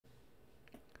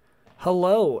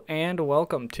Hello, and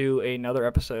welcome to another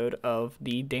episode of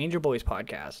the Danger Boys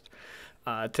podcast.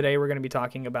 Today we're going to be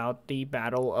talking about the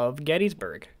Battle of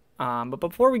Gettysburg. But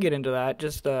before we get into that,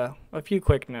 just a few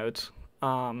quick notes.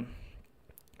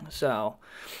 So,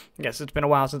 I guess it's been a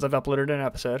while since I've uploaded an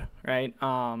episode, right?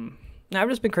 I've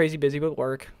just been crazy busy with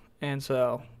work, and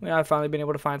so I've finally been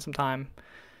able to find some time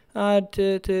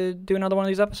to do another one of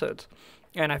these episodes.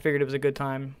 And I figured it was a good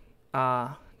time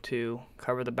to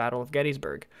cover the Battle of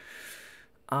Gettysburg.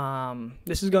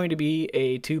 This is going to be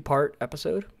a 2-part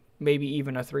episode, maybe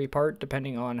even a 3-part,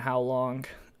 depending on how long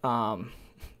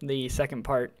the second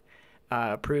part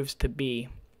proves to be.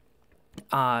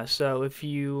 So if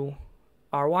you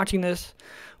are watching this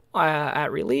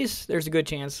at release, there's a good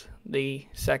chance the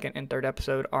second and third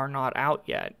episode are not out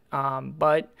yet.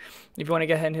 But if you want to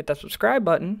go ahead and hit that subscribe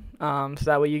button, so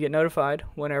that way you get notified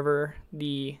whenever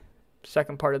the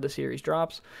second part of the series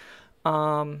drops.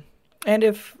 And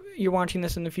if you're watching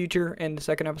this in the future and the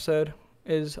second episode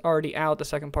is already out, the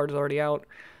second part is already out,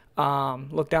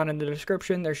 look down in the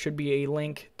description. There should be a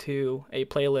link to a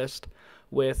playlist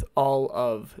with all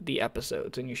of the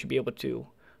episodes, and you should be able to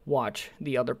watch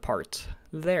the other parts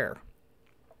there.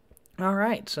 All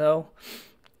right, so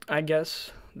I guess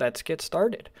let's get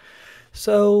started.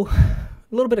 So a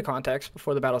little bit of context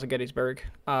before the Battles of Gettysburg.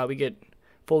 We get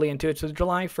fully into it. So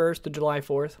July 1st to July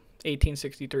 4th,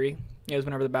 1863 is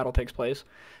whenever the battle takes place.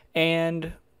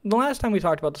 And the last time we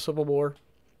talked about the Civil War,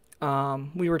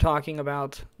 we were talking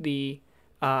about the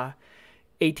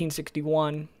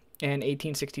 1861 and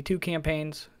 1862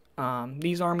 campaigns.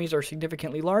 These armies are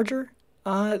significantly larger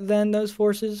than those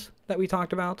forces that we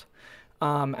talked about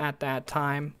at that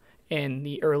time in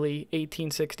the early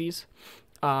 1860s.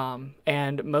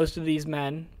 And most of these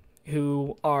men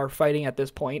who are fighting at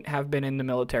this point have been in the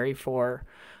military for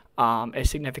a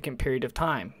significant period of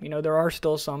time. You know, there are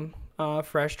still some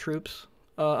fresh troops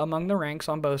among the ranks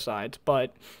on both sides,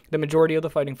 but the majority of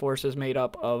the fighting force is made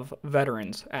up of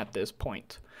veterans at this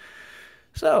point.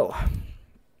 So,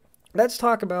 let's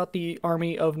talk about the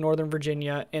Army of Northern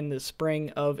Virginia in the spring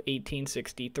of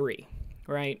 1863,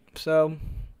 right? So,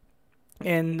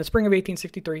 in the spring of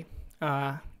 1863,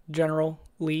 General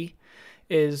Lee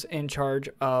is in charge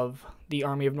of the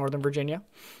Army of Northern Virginia.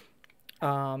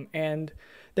 And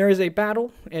there is a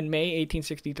battle in May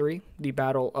 1863, the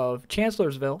Battle of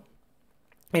Chancellorsville,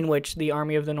 in which the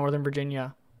Army of the Northern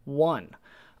Virginia won.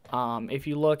 If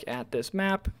you look at this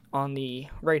map on the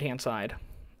right-hand side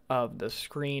of the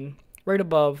screen, right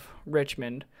above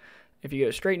Richmond, if you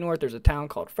go straight north, there's a town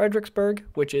called Fredericksburg,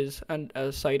 which is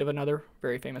a site of another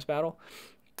very famous battle.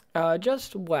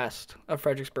 Just west of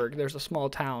Fredericksburg, there's a small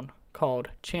town called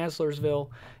Chancellorsville.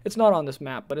 It's not on this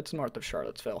map, but it's north of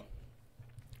Charlottesville.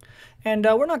 And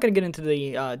we're not going to get into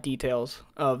the details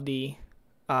of the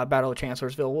Battle of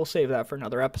Chancellorsville. We'll save that for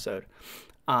another episode.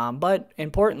 But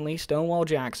importantly, Stonewall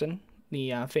Jackson,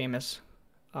 the famous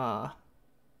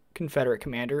Confederate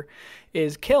commander,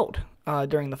 is killed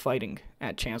during the fighting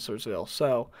at Chancellorsville.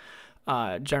 So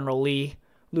General Lee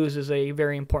loses a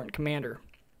very important commander.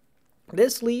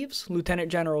 This leaves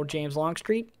Lieutenant General James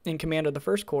Longstreet in command of the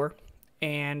 1st Corps,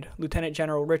 and Lieutenant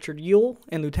General Richard Ewell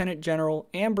and Lieutenant General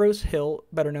Ambrose Hill,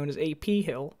 better known as A.P.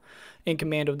 Hill, in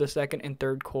command of the 2nd and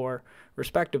 3rd Corps,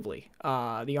 respectively.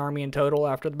 The Army in total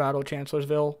after the Battle of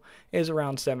Chancellorsville is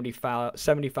around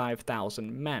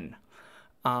 75,000 men.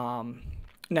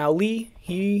 Now, Lee,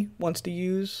 he wants to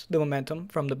use the momentum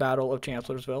from the Battle of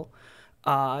Chancellorsville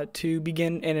to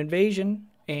begin an invasion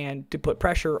and to put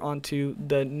pressure onto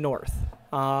the North.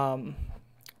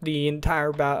 The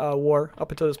entire war up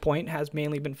until this point has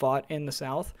mainly been fought in the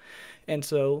South, and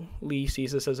so Lee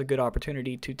sees this as a good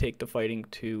opportunity to take the fighting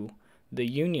to the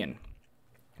Union.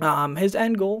 His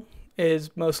end goal is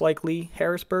most likely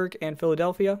Harrisburg and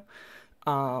Philadelphia,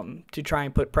 to try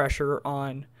and put pressure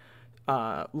on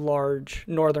large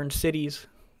northern cities,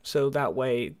 so that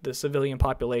way the civilian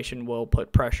population will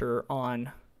put pressure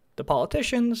on the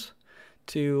politicians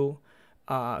to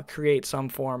create some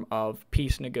form of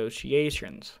peace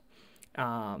negotiations.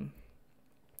 And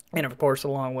of course,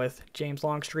 along with James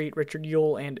Longstreet, Richard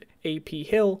Ewell, and A.P.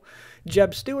 Hill,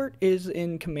 Jeb Stuart is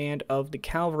in command of the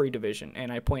Cavalry Division. And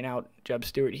I point out Jeb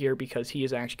Stuart here because he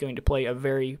is actually going to play a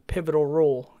very pivotal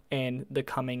role in the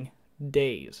coming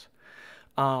days.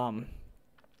 And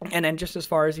then just as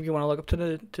far as if you want to look up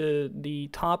to the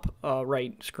top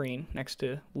right screen next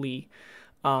to Lee,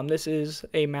 this is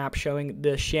a map showing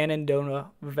the Shenandoah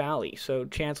Valley. So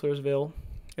Chancellorsville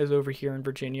is over here in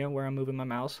Virginia, where I'm moving my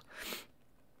mouse.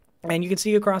 And you can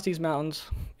see across these mountains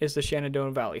is the Shenandoah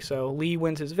Valley. So Lee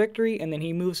wins his victory, and then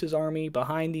he moves his army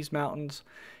behind these mountains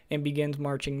and begins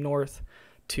marching north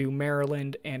to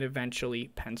Maryland and eventually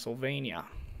Pennsylvania.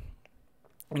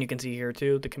 And you can see here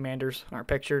too, the commanders are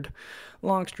pictured: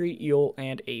 Longstreet, Ewell,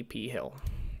 and A.P. Hill.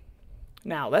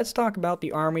 Now, let's talk about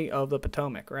the Army of the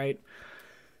Potomac, right?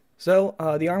 So,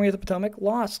 the Army of the Potomac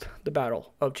lost the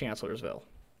Battle of Chancellorsville.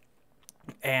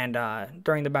 And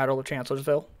during the Battle of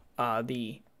Chancellorsville,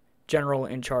 the general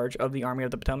in charge of the Army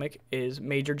of the Potomac is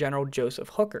Major General Joseph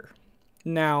Hooker.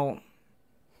 Now,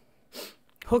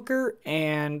 Hooker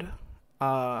and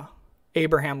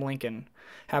Abraham Lincoln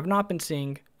have not been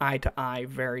seeing eye to eye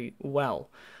very well.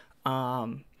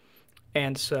 And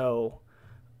so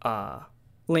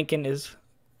Lincoln is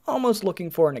almost looking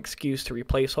for an excuse to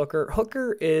replace Hooker.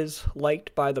 Hooker is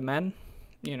liked by the men.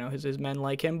 You know, his men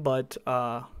like him, but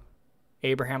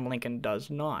Abraham Lincoln does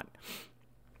not.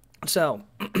 So,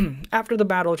 after the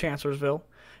Battle of Chancellorsville,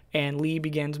 and Lee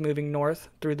begins moving north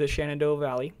through the Shenandoah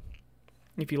Valley,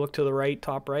 if you look to the right,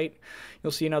 top right,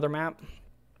 you'll see another map.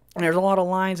 And there's a lot of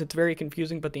lines. It's very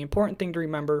confusing, but the important thing to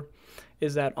remember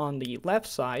is that on the left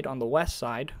side, on the west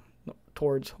side,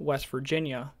 towards West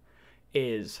Virginia,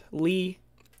 is Lee,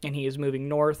 and he is moving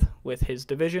north with his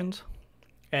divisions.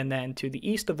 And then to the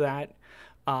east of that,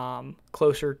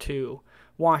 closer to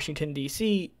Washington,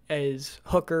 D.C., is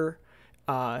Hooker.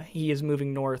 He is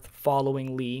moving north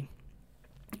following Lee.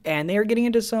 And they are getting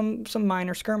into some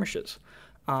minor skirmishes.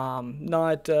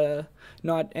 Not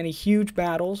any huge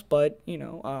battles, but,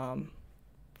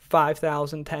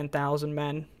 5,000, 10,000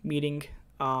 men meeting,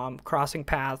 crossing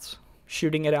paths,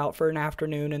 shooting it out for an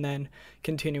afternoon, and then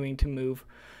continuing to move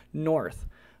north.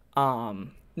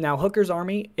 Now, Hooker's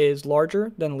army is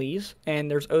larger than Lee's,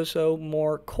 and there's also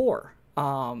more corps.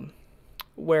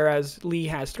 Whereas Lee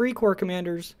has 3 corps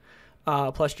commanders,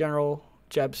 plus General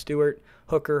Jeb Stuart,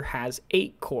 Hooker has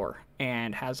 8 corps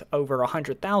and has over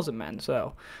 100,000 men,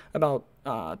 so about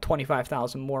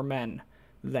 25,000 more men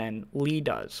than Lee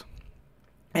does.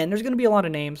 And there's going to be a lot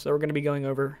of names that we're going to be going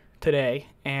over today,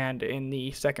 and in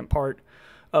the second part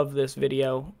of this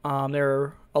video, there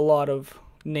are a lot of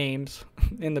names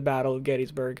in the Battle of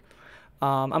Gettysburg.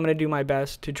 I'm going to do my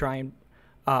best to try and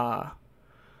what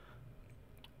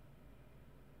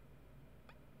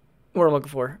I'm looking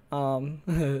for.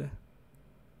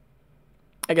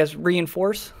 I guess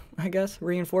reinforce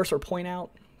or point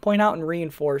out and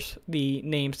reinforce the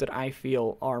names that I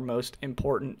feel are most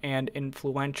important and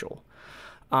influential.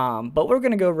 But we're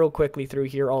going to go real quickly through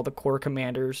here all the corps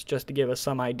commanders just to give us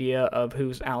some idea of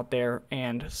who's out there,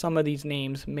 and some of these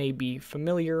names may be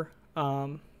familiar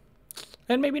and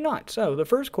maybe not. So the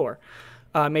first corps,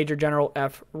 Major General John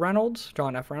F.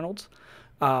 Reynolds.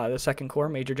 The second corps,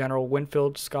 Major General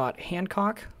Winfield Scott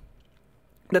Hancock.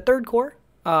 The third corps,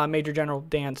 Major General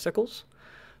Dan Sickles.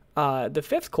 The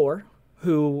fifth corps,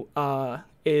 who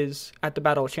is at the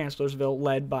Battle of Chancellorsville,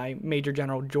 led by Major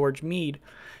General George Meade.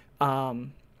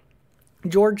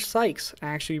 George Sykes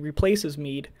actually replaces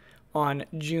Meade on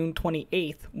June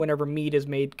 28th, whenever Meade is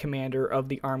made commander of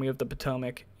the Army of the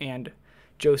Potomac and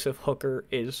Joseph Hooker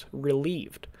is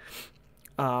relieved.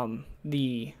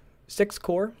 The 6th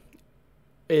Corps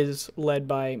is led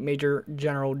by Major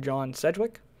General John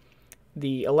Sedgwick.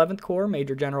 The 11th Corps,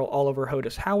 Major General Oliver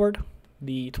Hodis Howard.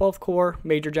 The 12th Corps,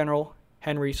 Major General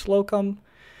Henry Slocum.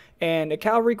 And a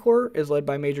cavalry corps is led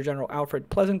by Major General Alfred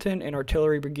Pleasanton, and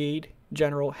Artillery Brigade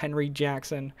General Henry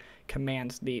Jackson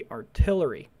commands the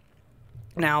artillery.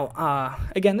 Now,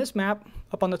 again, this map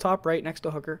up on the top right next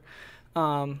to Hooker,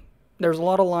 there's a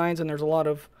lot of lines and there's a lot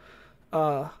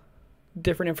of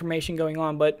different information going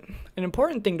on, but an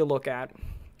important thing to look at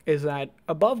is that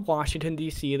above Washington,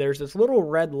 D.C., there's this little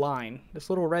red line, this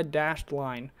little red dashed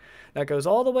line that goes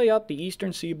all the way up the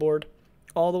eastern seaboard,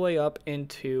 all the way up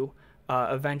into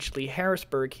eventually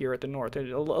Harrisburg here at the north,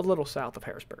 a little south of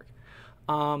Harrisburg.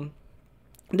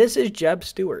 This is Jeb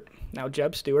Stuart. Now,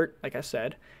 Jeb Stuart, like I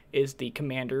said, is the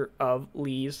commander of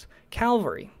Lee's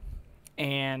cavalry.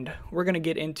 And we're going to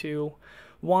get into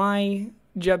why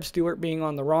Jeb Stuart being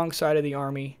on the wrong side of the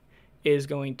army is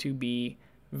going to be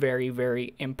very,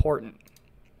 very important.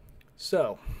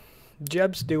 So,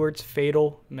 Jeb Stuart's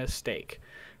fatal mistake,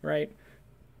 right?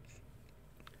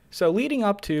 So, leading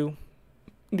up to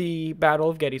the Battle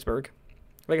of Gettysburg,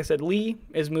 like I said, Lee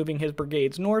is moving his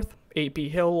brigades north. A.P.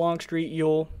 Hill, Longstreet,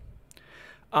 Ewell.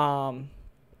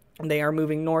 They are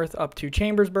moving north up to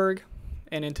Chambersburg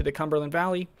and into the Cumberland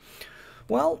Valley.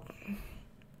 Well,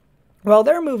 while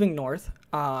they're moving north,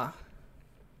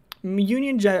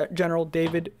 Union General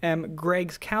David M.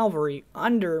 Gregg's cavalry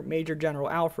under Major General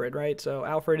Alfred, right? So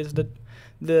Alfred is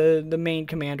the main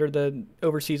commander that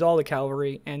oversees all the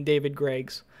cavalry, and David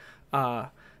Gregg's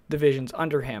divisions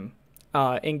under him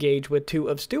engage with 2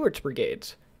 of Stuart's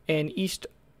brigades in East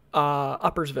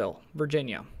Uppersville,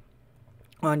 Virginia,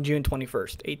 on June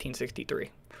 21st,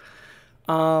 1863.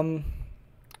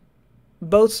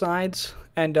 Both sides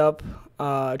end up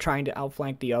trying to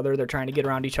outflank the other. They're trying to get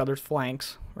around each other's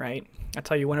flanks, right? That's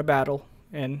how you win a battle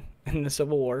in the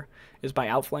Civil War, is by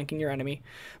outflanking your enemy.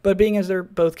 But being as they're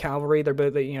both cavalry,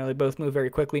 they both move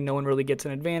very quickly. No one really gets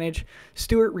an advantage.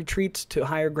 Stuart retreats to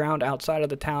higher ground outside of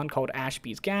the town called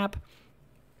Ashby's Gap.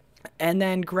 And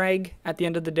then Gregg, at the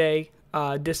end of the day,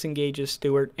 disengages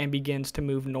Stuart and begins to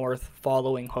move north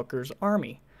following Hooker's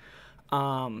army,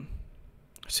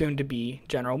 soon to be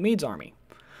General Meade's army.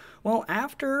 Well,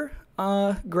 after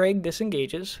Gregg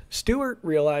disengages, Stuart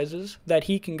realizes that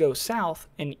he can go south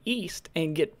and east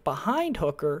and get behind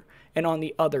Hooker and on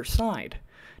the other side.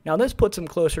 Now, this puts him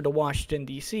closer to Washington,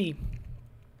 D.C.,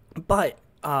 but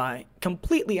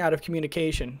completely out of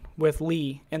communication with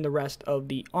Lee and the rest of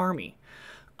the army.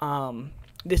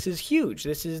 This is huge. So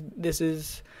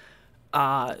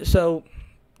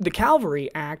the cavalry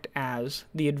act as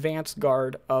the advance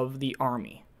guard of the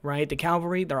army, right? The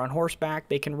cavalry, they're on horseback.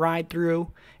 They can ride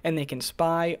through, and they can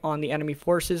spy on the enemy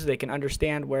forces. They can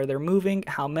understand where they're moving,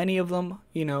 how many of them,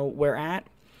 where at.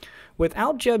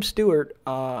 Without Jeb Stuart,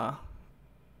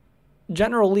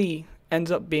 General Lee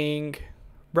ends up being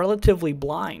relatively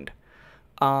blind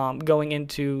going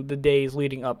into the days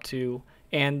leading up to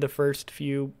and the first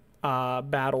few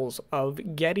battles of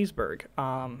Gettysburg.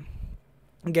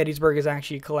 Gettysburg is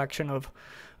actually a collection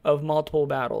of multiple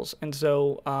battles, and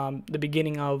so the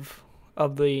beginning of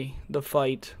the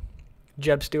fight,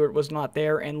 Jeb Stuart was not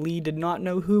there, and Lee did not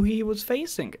know who he was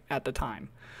facing at the time.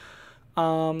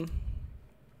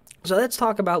 So let's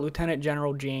talk about Lieutenant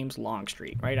General James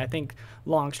Longstreet, right? I think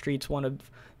Longstreet's one of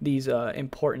these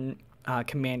important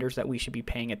commanders that we should be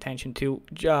paying attention to.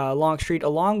 Longstreet,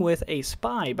 along with a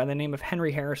spy by the name of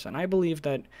Henry Harrison. I believe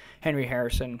that Henry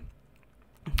Harrison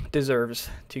deserves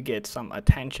to get some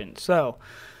attention. So,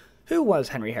 who was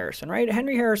Henry Harrison, right?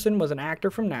 Henry Harrison was an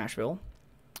actor from Nashville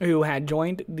who had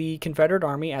joined the Confederate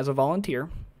Army as a volunteer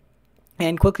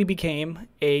and quickly became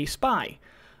a spy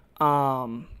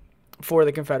for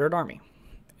the Confederate Army.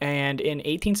 And in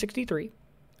 1863,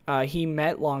 he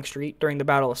met Longstreet during the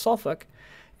Battle of Suffolk,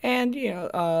 and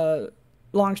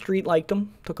Longstreet liked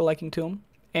him, took a liking to him,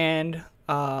 and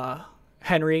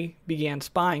Henry began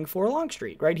spying for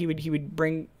Longstreet. Right, he would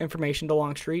bring information to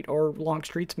Longstreet or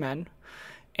Longstreet's men,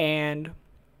 and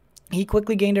he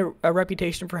quickly gained a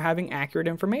reputation for having accurate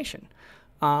information.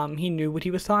 He knew what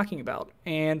he was talking about,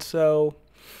 and so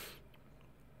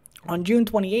on June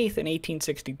 28th in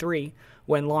 1863,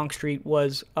 when Longstreet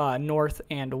was north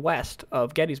and west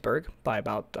of Gettysburg by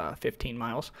about 15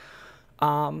 miles,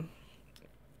 a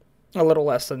little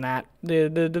less than that. The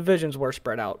divisions were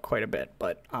spread out quite a bit,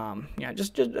 but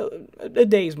just a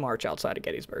day's march outside of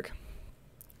Gettysburg.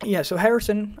 Yeah, so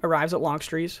Harrison arrives at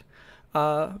Longstreet's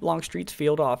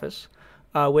field office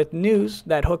with news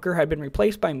that Hooker had been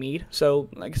replaced by Meade. So,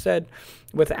 like I said,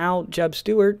 without Jeb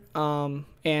Stuart and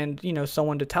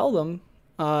someone to tell them,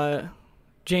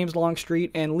 James Longstreet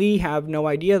and Lee have no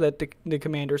idea that the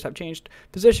commanders have changed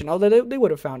position, although they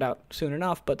would have found out soon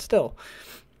enough, but still.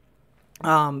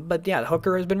 But yeah,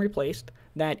 Hooker has been replaced.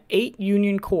 That 8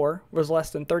 Union Corps was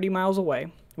less than 30 miles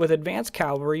away, with advanced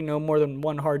cavalry no more than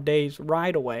one hard day's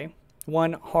ride away.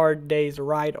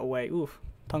 Oof,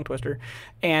 tongue twister.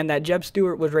 And that Jeb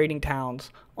Stuart was raiding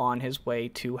towns on his way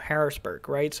to Harrisburg,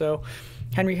 right? So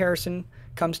Henry Harrison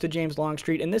comes to James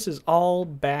Longstreet, and this is all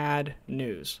bad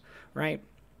news, right?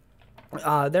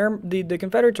 The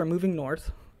Confederates are moving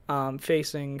north,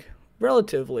 facing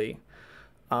relatively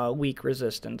weak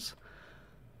resistance,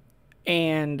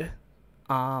 and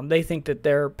they think that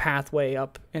their pathway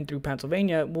up and through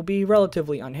Pennsylvania will be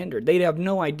relatively unhindered. They have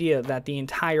no idea that the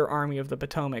entire Army of the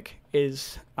Potomac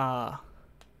is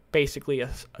basically a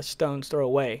stone's throw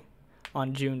away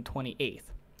on June 28th.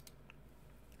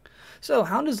 So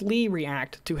how does Lee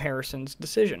react to Harrison's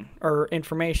decision, or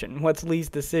information? What's Lee's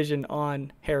decision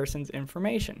on Harrison's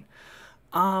information?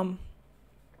 So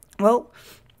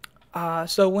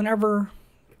whenever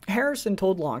Harrison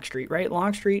told Longstreet, right,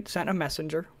 Longstreet sent a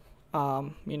messenger.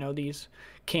 These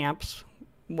camps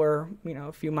were,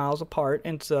 a few miles apart,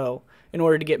 and so in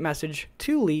order to get message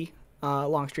to Lee,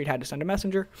 Longstreet had to send a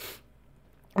messenger.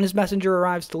 And this messenger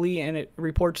arrives to Lee, and it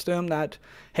reports to him that,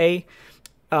 hey,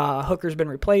 Hooker's been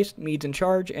replaced, Meade's in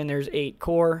charge, and there's 8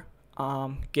 corps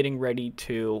getting ready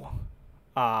to,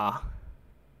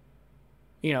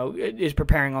 is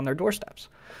preparing on their doorsteps.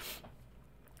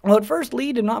 Well, at first,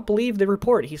 Lee did not believe the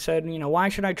report. He said, why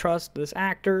should I trust this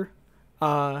actor?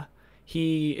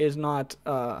 He is not,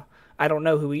 I I don't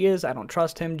know who he is. I don't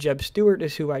trust him. Jeb Stuart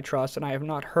is who I trust, and I have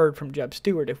not heard from Jeb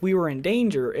Stuart. If we were in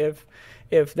danger, if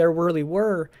there really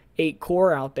were 8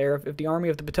 corps out there, if the Army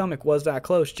of the Potomac was that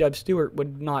close, Jeb Stuart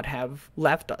would not have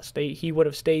left us. He would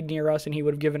have stayed near us, and he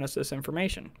would have given us this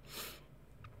information.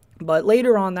 But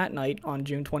later on that night, on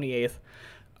June 28th,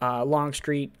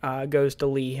 Longstreet goes to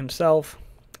Lee himself.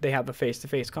 They have a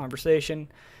face-to-face conversation,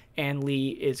 and Lee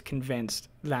is convinced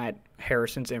that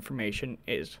Harrison's information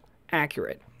is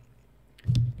accurate.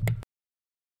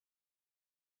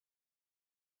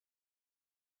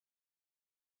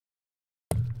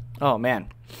 Oh,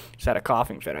 man. Just had a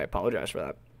coughing fit. I apologize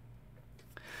for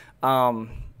that.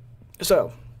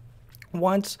 So,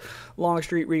 once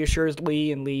Longstreet reassures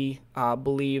Lee and Lee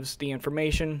believes the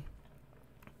information,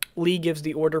 Lee gives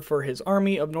the order for his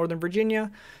Army of Northern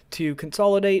Virginia to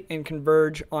consolidate and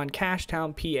converge on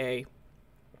Cashtown, PA,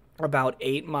 about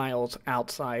 8 miles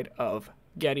outside of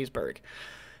Gettysburg.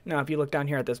 Now, if you look down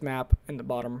here at this map in the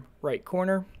bottom right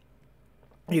corner,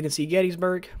 you can see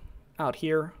Gettysburg out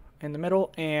here in the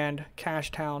middle, and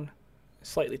Cashtown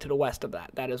slightly to the west of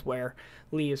that. That is where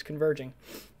Lee is converging.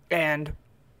 And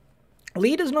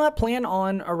Lee does not plan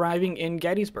on arriving in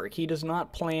Gettysburg. He does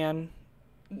not plan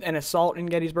an assault in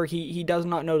Gettysburg. He does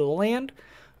not know the land,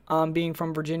 being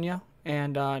from Virginia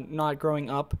and not growing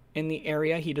up in the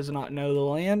area. He does not know the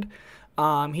land.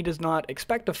 He does not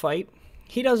expect a fight.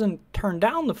 He doesn't turn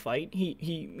down the fight.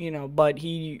 But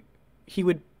he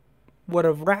would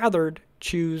have rather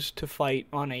choose to fight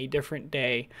on a different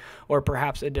day or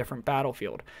perhaps a different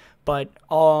battlefield. But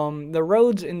the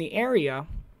roads in the area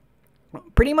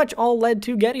pretty much all led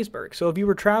to Gettysburg. So if you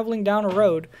were traveling down a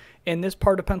road in this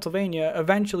part of Pennsylvania,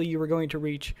 eventually you were going to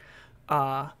reach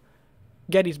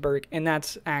Gettysburg, and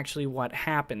that's actually what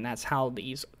happened. That's how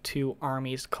these two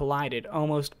armies collided,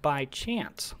 almost by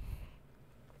chance.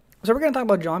 So we're going to talk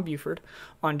about John Buford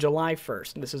on July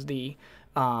 1st. This is the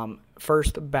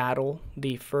first battle,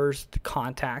 the first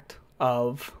contact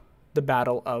of the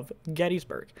Battle of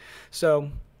Gettysburg. So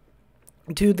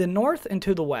to the north and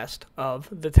to the west of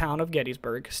the town of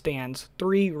Gettysburg stands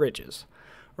 3 ridges,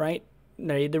 right?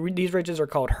 These ridges are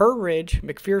called Her Ridge,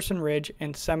 McPherson Ridge,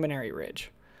 and Seminary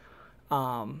Ridge.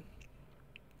 Now,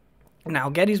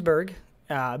 Gettysburg,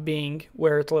 being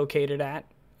where it's located at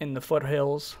in the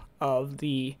foothills of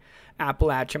the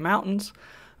Appalachian Mountains,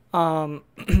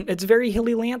 it's a very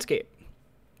hilly landscape.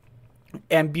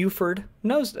 And Buford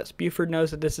knows this. Buford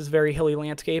knows that this is very hilly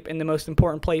landscape, and the most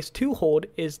important place to hold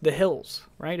is the hills,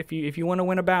 right? If you want to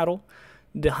win a battle,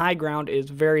 the high ground is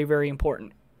very, very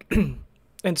important.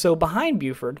 And so behind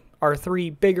Buford are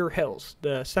 3 bigger hills,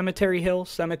 the Cemetery Hill,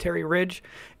 Cemetery Ridge,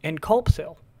 and Culp's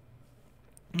Hill.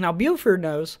 Now, Buford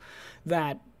knows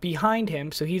that behind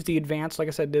him, so he's the advanced, like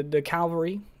I said, the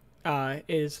cavalry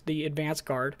is the advanced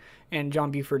guard, and John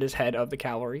Buford is head of the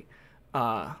cavalry,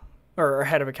 or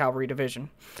head of a cavalry division.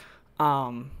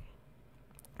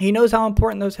 He knows how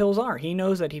important those hills are. He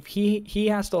knows that if he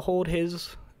has to hold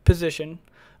his position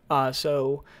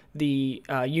so the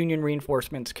Union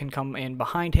reinforcements can come in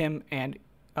behind him and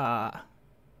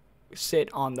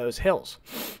sit on those hills.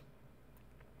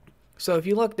 So if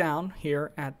you look down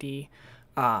here at the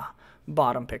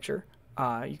bottom picture,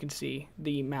 you can see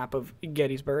the map of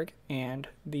Gettysburg and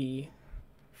the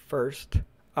first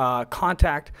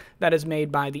contact that is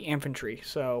made by the infantry.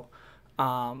 So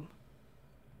I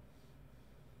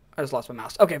just lost my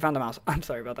mouse. Okay, found the mouse. I'm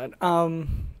sorry about that.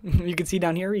 You can see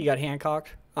down here you got Hancock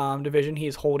division. He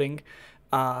is holding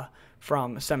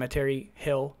from Cemetery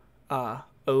Hill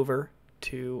over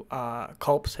to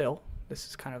Culp's Hill. This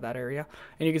is kind of that area.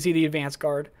 And you can see the advance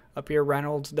guard up here,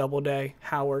 Reynolds, Doubleday,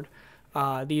 Howard.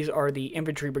 These are the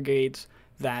infantry brigades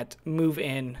that move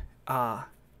in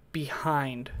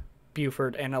behind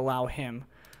Buford and allow him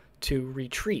to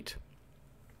retreat.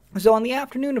 So on the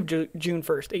afternoon of June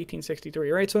 1st,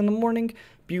 1863, right? So in the morning,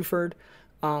 Buford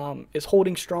is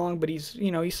holding strong, but he's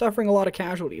suffering a lot of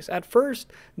casualties. At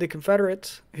first, the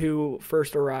Confederates who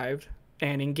first arrived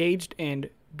and engaged in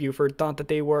Buford thought that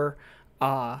they were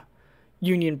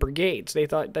Union brigades. They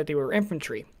thought that they were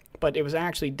infantry, but it was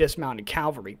actually dismounted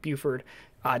cavalry. Buford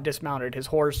dismounted his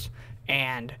horse,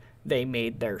 and they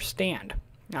made their stand.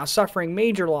 Now, suffering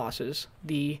major losses,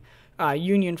 the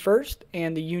Union 1st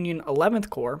and the Union 11th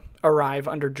Corps arrive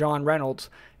under John Reynolds,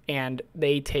 and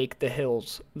they take the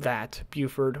hills that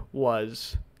Buford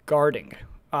was guarding.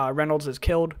 Reynolds is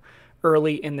killed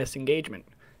early in this engagement.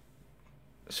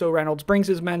 So Reynolds brings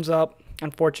his men up.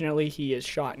 Unfortunately, he is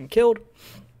shot and killed.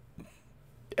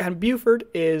 And Buford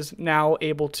is now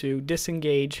able to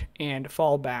disengage and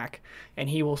fall back, and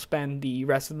he will spend the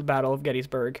rest of the Battle of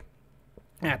Gettysburg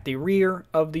at the rear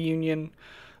of the Union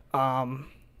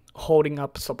holding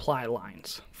up supply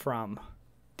lines from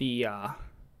the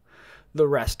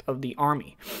rest of the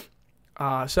army.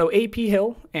 So A.P.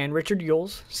 Hill and Richard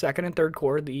Ewell's 2nd and 3rd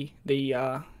Corps, the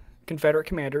Confederate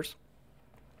commanders,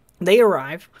 they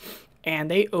arrive and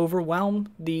they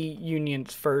overwhelm the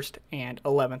Union's 1st and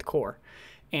 11th Corps.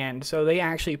 And so they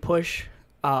actually push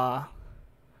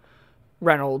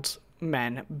Reynolds'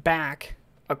 men back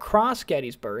across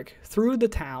Gettysburg, through the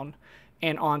town,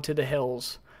 and onto the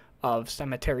hills of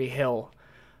Cemetery Hill.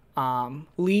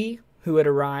 Lee, who had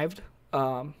arrived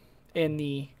in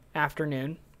the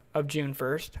afternoon of June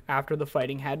 1st, after the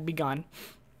fighting had begun,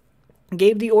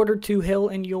 gave the order to Hill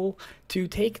and Ewell to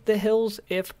take the hills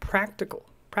if practicable.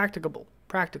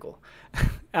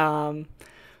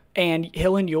 And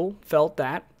Hill and Ewell felt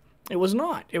that it was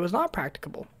not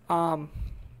practicable.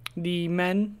 The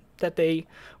men that they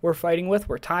were fighting with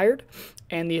were tired,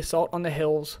 and the assault on the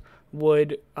hills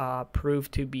would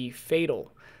prove to be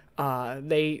fatal.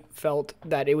 They felt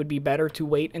that it would be better to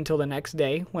wait until the next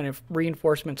day when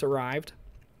reinforcements arrived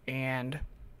and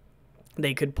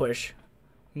they could push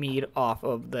Meade off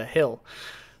of the hill.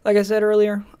 Like I said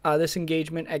earlier, this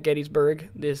engagement at Gettysburg,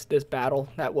 this battle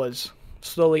that was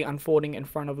slowly unfolding in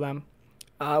front of them,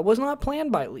 was not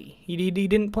planned by Lee. He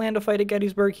didn't plan to fight at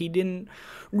Gettysburg. He didn't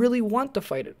really want to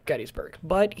fight at Gettysburg,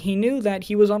 but he knew that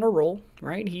he was on a roll,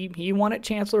 right? He won at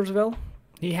Chancellorsville.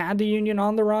 He had the Union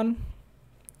on the run,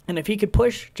 and if he could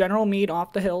push General Meade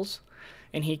off the hills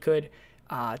and he could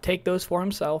take those for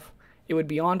himself, it would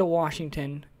be on to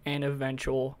Washington and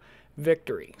eventual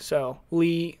victory. So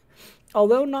Lee,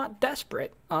 although not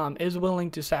desperate, is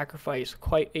willing to sacrifice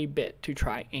quite a bit to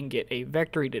try and get a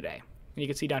victory today. You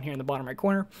can see down here in the bottom right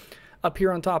corner, up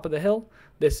here on top of the hill,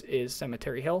 this is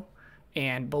Cemetery Hill,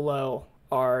 and below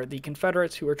are the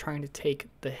Confederates who are trying to take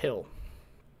the hill.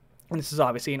 And this is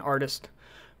obviously an artist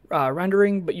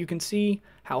rendering, but you can see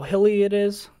how hilly it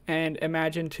is, and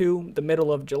imagine too, the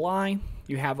middle of July,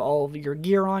 you have all of your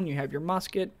gear on, you have your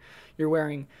musket, you're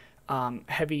wearing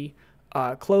heavy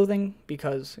clothing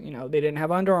because, you know, they didn't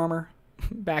have Under Armour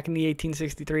back in the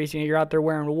 1863s. You know, you're out there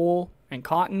wearing wool and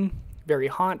cotton, very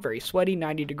hot, very sweaty,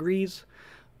 90 degrees.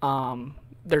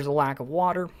 There's a lack of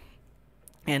water,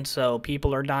 and so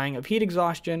people are dying of heat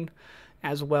exhaustion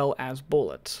as well as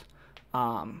bullets.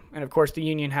 And of course, the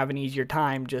Union have an easier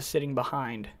time just sitting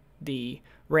behind the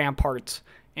ramparts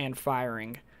and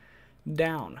firing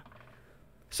down.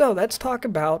 So let's talk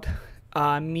about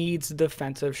Meade's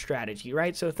defensive strategy,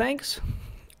 right? So thanks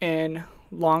in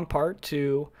most part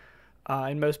to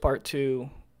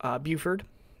Buford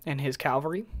and his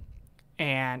cavalry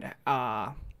and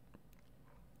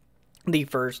the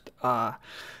 1st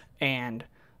and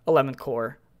 11th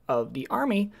Corps of the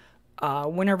Army.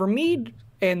 Whenever Meade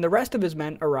and the rest of his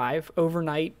men arrive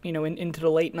overnight, you know, into the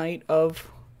late night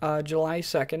of July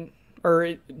 2nd,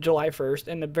 or July 1st,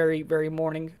 in the very, very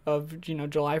morning of, you know,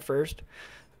 July 1st.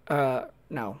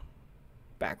 No,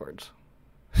 backwards.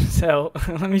 So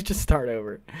let me just start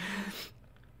over.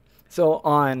 So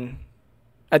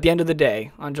at the end of the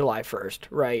day, on July 1st,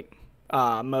 right,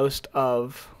 most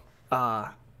of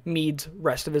Meade's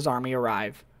rest of his army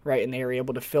arrive, right, and they are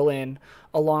able to fill in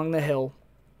along the hill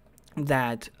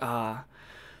that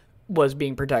was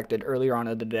being protected earlier on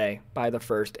in the day by the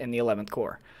 1st and the 11th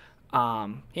Corps.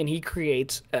 And he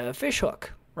creates a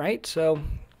fishhook, right? So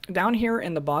down here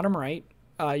in the bottom right,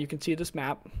 you can see this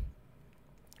map.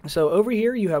 So over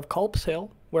here you have Culp's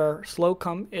Hill, where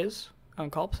Slocum is on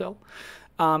Culp's Hill.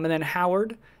 And then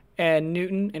Howard and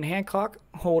Newton and Hancock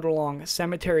hold along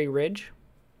Cemetery Ridge,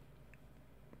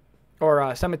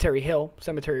 or Cemetery Hill.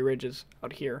 Cemetery Ridge is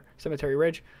out here. Cemetery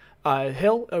Ridge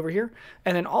Hill over here.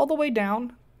 And then all the way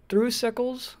down through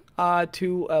Sickles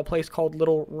to a place called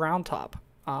Little Round Top.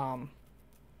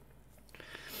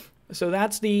 So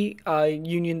that's the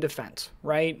Union defense,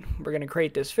 right? We're going to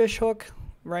create this fish hook,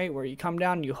 right, where you come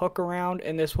down and you hook around,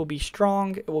 and this will be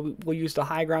strong. We'll use the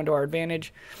high ground to our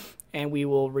advantage, and we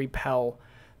will repel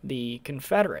the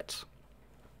Confederates.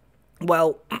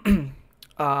 Well,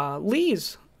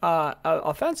 Lee's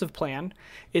offensive plan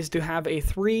is to have a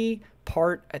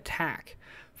 3-part attack.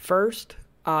 First,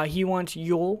 he wants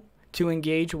Ewell to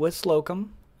engage with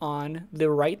Slocum on the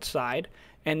right side,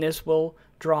 and this will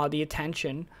draw the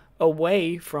attention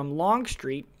away from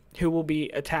Longstreet, who will be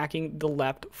attacking the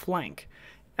left flank.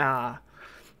 And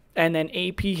then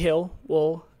A.P. Hill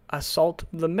will assault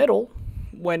the middle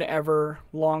whenever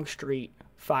Longstreet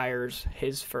fires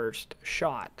his first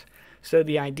shot. So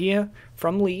the idea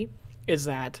from Lee is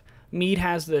that Meade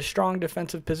has the strong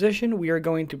defensive position. We are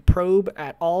going to probe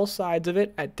at all sides of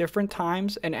it at different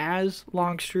times, and as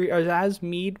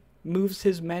Meade moves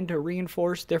his men to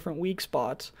reinforce different weak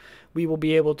spots, we will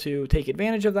be able to take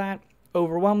advantage of that,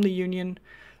 overwhelm the Union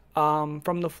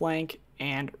from the flank,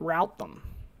 and rout them.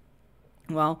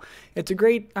 Well, it's a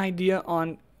great idea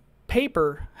on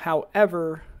paper.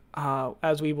 However,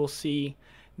 as we will see,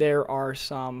 there are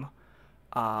some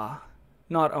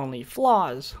not only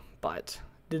flaws, but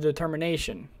the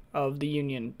determination of the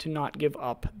Union to not give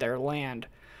up their land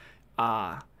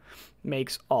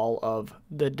makes all of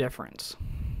the difference.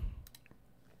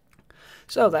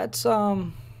 So let's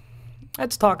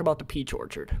talk about the peach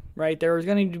orchard, right? There is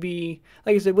going to be,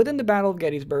 like I said, within the Battle of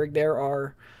Gettysburg, there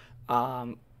are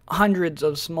hundreds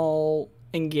of small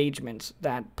engagements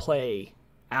that play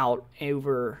out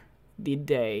over the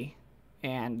day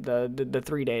and the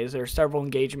 3 days. There are several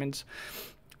engagements,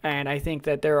 and I think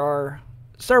that there are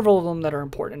several of them that are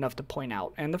important enough to point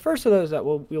out. And the first of those that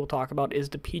we will talk about is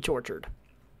the peach orchard.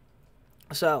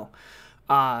 So,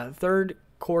 3rd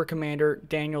Corps Commander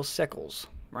Daniel Sickles,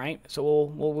 right? So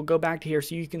we'll go back to here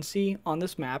so you can see on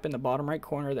this map in the bottom right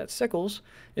corner that Sickles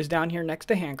is down here next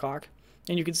to Hancock,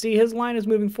 and you can see his line is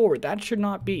moving forward. That should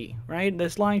not be, right?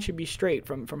 This line should be straight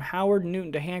from Howard,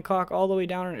 Newton to Hancock all the way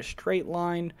down in a straight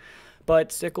line,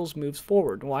 but Sickles moves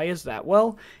forward. Why is that?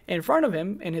 Well, in front of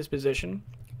him in his position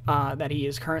that he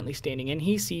is currently standing in,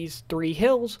 he sees 3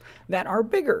 hills that are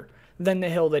bigger than the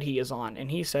hill that he is on, and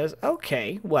he says,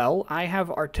 okay, well, I have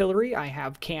artillery, I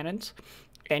have cannons,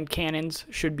 and cannons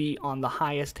should be on the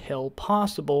highest hill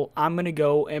possible. I'm going to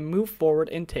go and move forward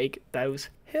and take those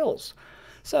hills.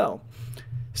 So,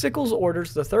 Sickles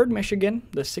orders the 3rd Michigan,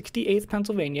 the 68th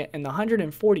Pennsylvania, and the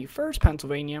 141st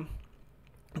Pennsylvania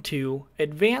to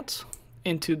advance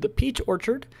into the peach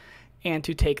orchard and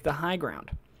to take the high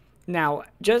ground. Now,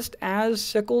 just as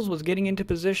Sickles was getting into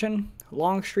position,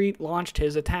 Longstreet launched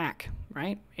his attack,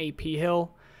 right? A.P.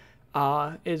 Hill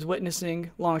is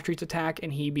witnessing Longstreet's attack,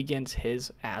 and he begins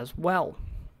his as well.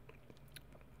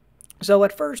 So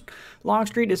at first,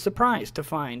 Longstreet is surprised to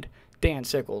find Dan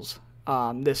Sickles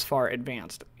this far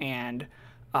advanced, and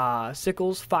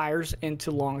Sickles fires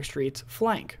into Longstreet's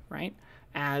flank, right?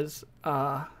 As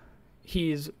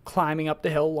he's climbing up the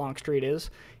hill, Longstreet is,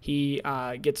 he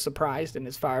gets surprised and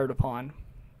is fired upon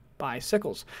by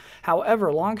Sickles.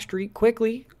 However, Longstreet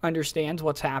quickly understands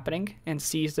what's happening and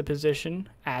sees the position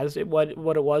as what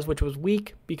it was, which was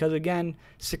weak, because again,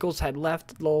 Sickles had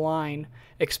left the line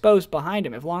exposed behind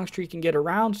him. If Longstreet can get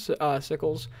around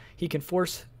Sickles, he can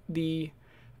force the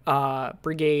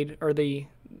brigade or the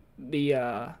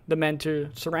men to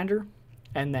surrender,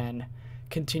 and then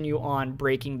continue on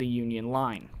breaking the Union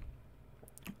line.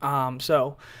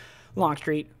 So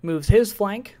Longstreet moves his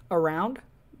flank around,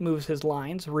 moves his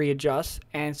lines, readjusts,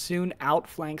 and soon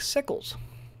outflanks Sickles.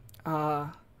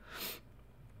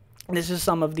 This is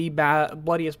some of the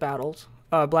bloodiest battles.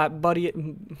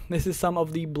 This is some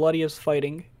of the bloodiest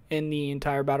fighting in the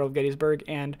entire Battle of Gettysburg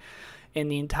and in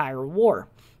the entire war.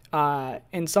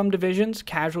 In some divisions,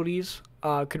 casualties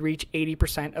could reach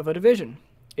 80% of a division.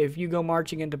 If you go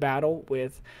marching into battle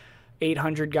with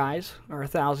 800 guys or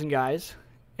 1,000 guys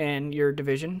in your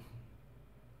division,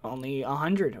 only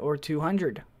 100 or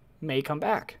 200 may come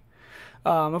back.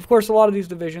 Of course, a lot of these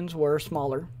divisions were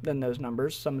smaller than those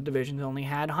numbers. Some divisions only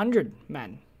had 100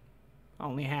 men,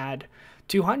 only had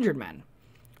 200 men.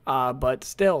 But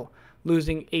still,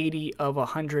 losing 80 of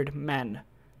 100 men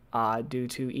due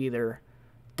to either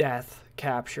death,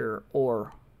 capture,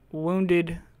 or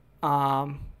wounded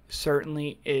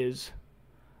certainly is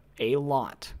a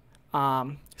lot.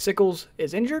 Sickles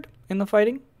is injured in the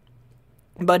fighting,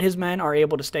 but his men are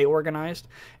able to stay organized,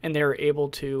 and they're able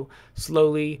to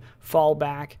slowly fall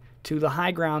back to the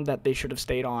high ground that they should have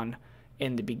stayed on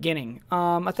in the beginning.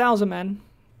 1,000 men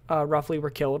roughly were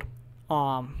killed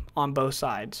on both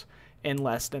sides in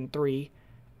less than 3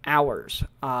 hours.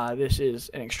 This is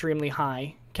an extremely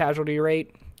high casualty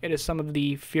rate. It is some of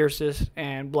the fiercest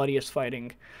and bloodiest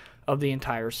fighting of the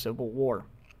entire Civil War.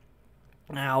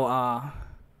 Now,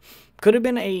 could have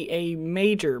been a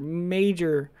major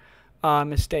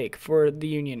mistake for the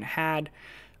Union had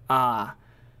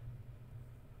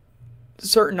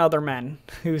certain other men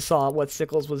who saw what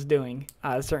Sickles was doing,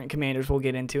 certain commanders we'll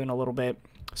get into in a little bit,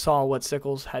 saw what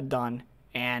Sickles had done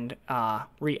and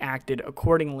reacted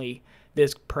accordingly.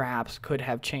 This perhaps could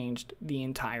have changed the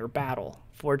entire battle.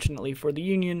 Fortunately for the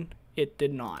Union, it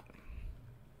did not.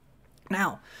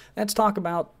 Now, let's talk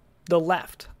about the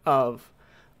left of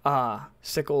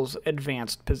Sickles'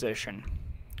 advanced position,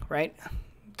 right?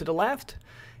 To the left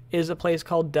is a place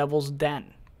called Devil's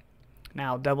Den.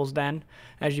 Now, Devil's Den,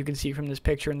 as you can see from this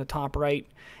picture in the top right,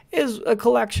 is a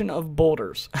collection of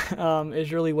boulders,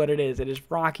 is really what it is. It is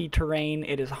rocky terrain,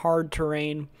 it is hard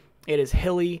terrain, It is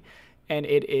hilly, and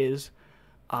it is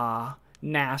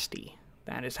nasty.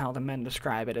 That is how the men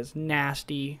describe it, as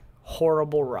nasty,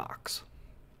 horrible rocks.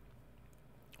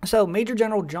 So Major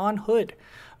General John Hood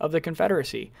of the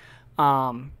Confederacy,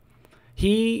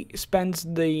 he spends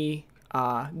the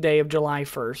day of July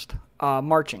 1st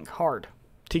marching hard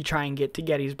to try and get to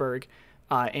Gettysburg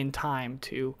in time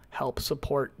to help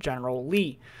support General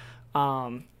Lee.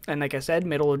 And like I said,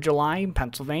 middle of July in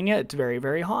Pennsylvania, it's very,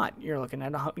 very hot. You're looking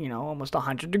at, almost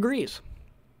 100 degrees.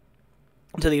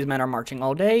 So these men are marching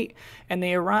all day, and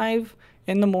they arrive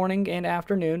in the morning and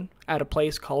afternoon at a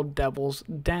place called Devil's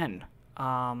Den.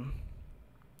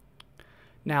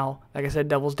 Now, like I said,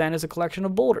 Devil's Den is a collection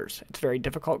of boulders. It's very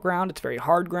difficult ground. It's very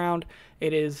hard ground.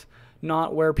 It is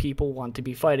not where people want to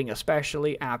be fighting,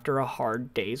 especially after a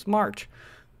hard day's march.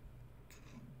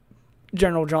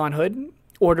 General John Hood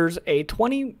orders a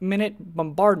 20-minute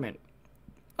bombardment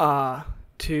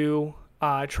to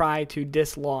try to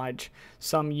dislodge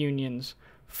some Unions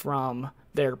from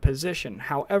their position.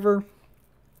 However,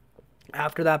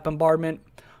 after that bombardment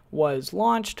was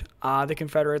launched, the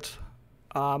Confederates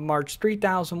marched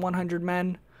 3,100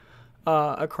 men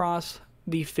across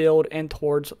the field and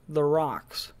towards the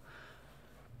rocks.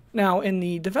 Now, in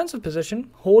the defensive position,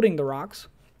 holding the rocks,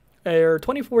 are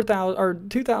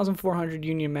 2,400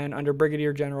 Union men under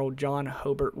Brigadier General John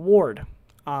Hobart Ward.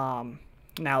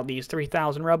 Now, these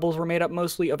 3,000 rebels were made up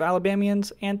mostly of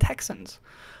Alabamians and Texans.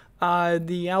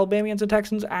 The Alabamians and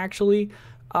Texans actually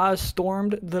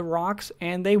stormed the rocks,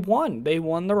 and they won. They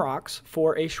won the rocks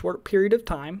for a short period of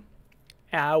time,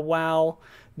 while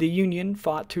the Union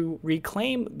fought to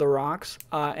reclaim the rocks,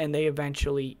 and they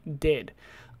eventually did.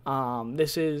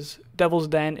 Devil's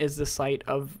Den is the site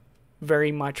of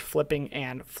very much flipping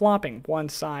and flopping. One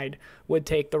side would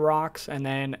take the rocks, and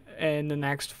then in the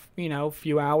next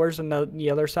few hours, and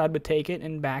the other side would take it,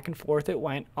 and back and forth it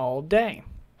went all day.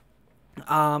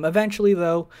 Eventually,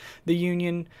 though, the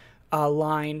Union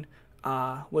line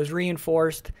was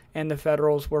reinforced, and the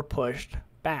Federals were pushed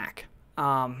back.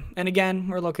 And again,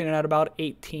 we're looking at about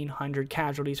 1,800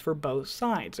 casualties for both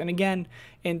sides. And again,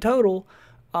 in total,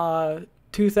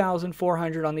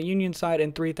 2,400 on the Union side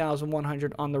and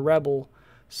 3,100 on the rebel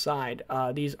side.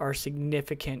 These are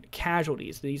significant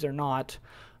casualties. These are not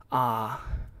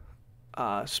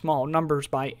small numbers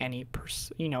by any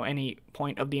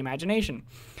point of the imagination.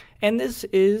 And this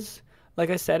is,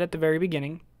 like I said at the very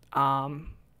beginning,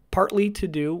 partly to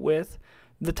do with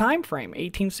the time frame,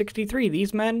 1863.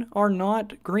 These men are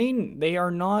not green. They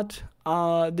are not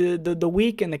the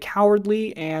weak and the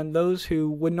cowardly, and those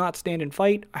who would not stand and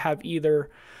fight have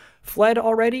either fled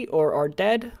already or are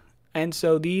dead. And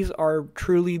so these are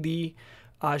truly the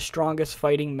strongest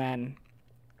fighting men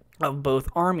of both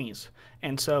armies.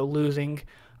 And so losing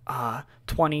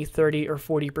 20, 30, or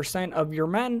 40% of your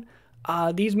men,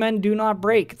 these men do not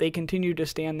break. They continue to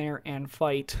stand there and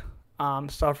fight,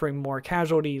 suffering more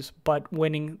casualties, but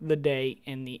winning the day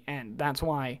in the end. That's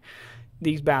why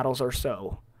these battles are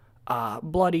so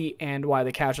bloody, and why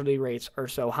the casualty rates are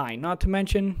so high. Not to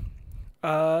mention,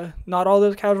 not all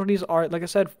those casualties are, like I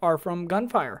said, are from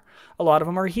gunfire. A lot of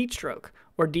them are heat stroke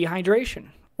or dehydration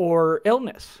or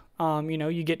illness.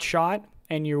 You get shot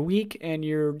and you're weak and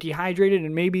you're dehydrated,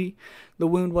 and maybe the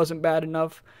wound wasn't bad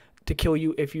enough to kill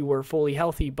you if you were fully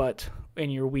healthy, but in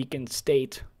your weakened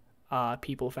state,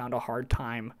 people found a hard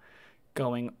time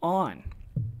going on.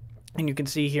 And you can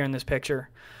see here in this picture,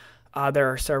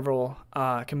 there are several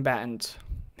combatants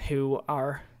who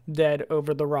are dead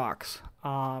over the rocks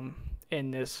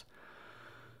in this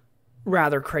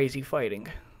rather crazy fighting.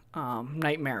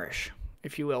 Nightmarish,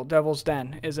 if you will. Devil's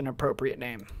Den is an appropriate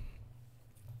name.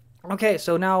 Okay,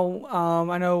 so now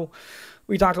I know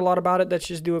we talked a lot about it. Let's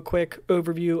just do a quick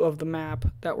overview of the map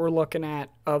that we're looking at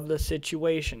of the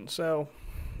situation. So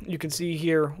you can see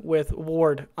here with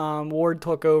Ward. Ward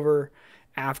took over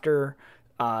after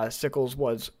Sickles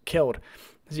was killed.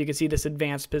 So you can see this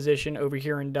advanced position over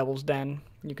here in Devil's Den.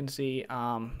 You can see,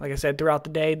 like I said, throughout the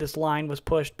day, this line was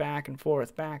pushed back and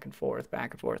forth, back and forth,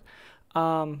 back and forth.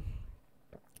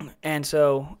 And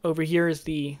so over here is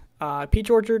the Peach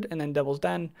Orchard, and then Devil's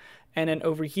Den, and then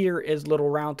over here is Little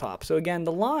Round Top. So again,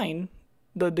 the line,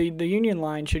 the Union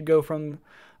line should go from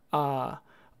all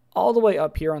the way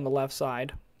up here on the left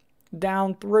side,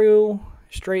 down through,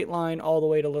 straight line all the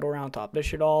way to Little Round Top. This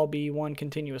should all be one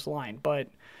continuous line, but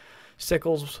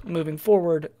Sickles moving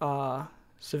forward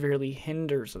severely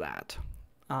hinders that.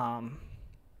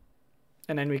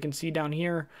 And then we can see down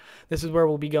here, this is where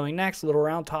we'll be going next, Little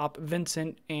Round Top,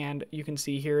 Vincent, and you can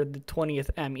see here the 20th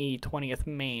ME, 20th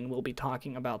Maine. We'll be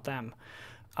talking about them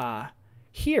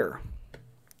here.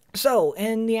 So,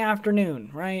 in the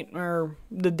afternoon, right, or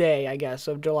the day, I guess,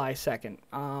 of July 2nd,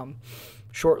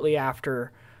 shortly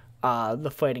after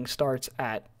the fighting starts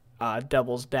at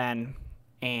Devil's Den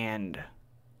and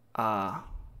uh,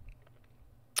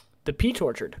 the Peach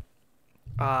Orchard,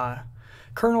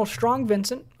 Colonel Strong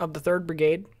Vincent of the 3rd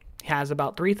Brigade has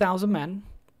about 3,000 men,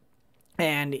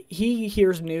 and he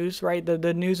hears news, right?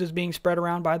 The news is being spread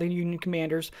around by the Union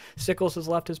commanders. Sickles has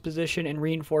left his position, and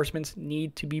reinforcements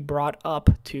need to be brought up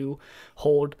to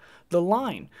hold the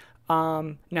line.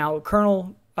 Now,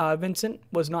 Colonel Vincent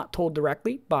was not told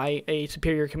directly by a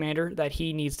superior commander that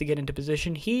he needs to get into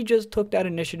position. He just took that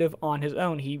initiative on his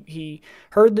own. He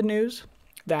heard the news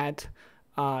that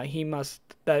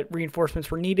that reinforcements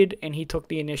were needed, and he took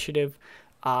the initiative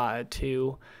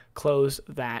to close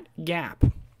that gap.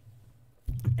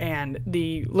 And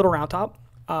the Little Round Top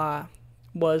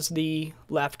was the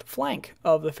left flank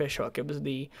of the fishhook. It was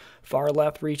the far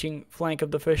left reaching flank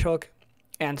of the fishhook,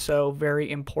 and so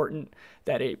very important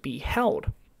that it be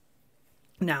held.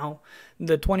 Now,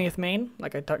 the 20th Maine,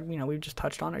 like we just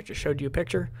touched on, I just showed you a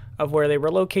picture of where they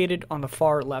were located on the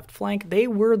far left flank. They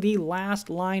were the last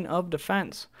line of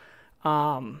defense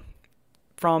from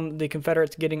the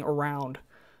Confederates getting around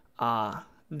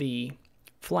the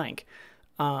flank.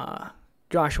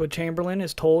 Joshua Chamberlain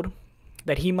is told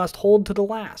that he must hold to the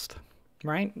last,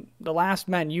 right? The last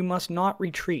men, you must not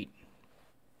retreat.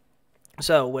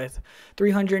 So with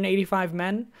 385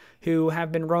 men who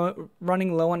have been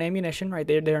running low on ammunition, right?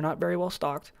 They're not very well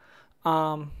stocked.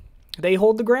 They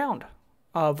hold the ground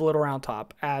of Little Round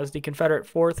Top as the Confederate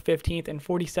 4th, 15th, and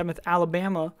 47th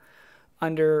Alabama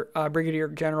under Brigadier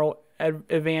General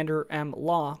Evander M.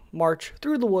 Law march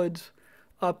through the woods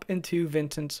up into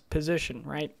Vincent's position,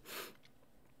 right?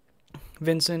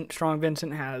 Strong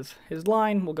Vincent has his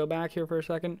line. We'll go back here for a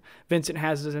second. Vincent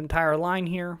has his entire line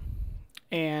here.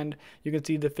 And you can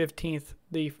see the 15th,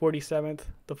 the 47th,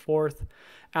 the 4th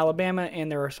Alabama,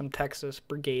 and there are some Texas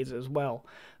brigades as well,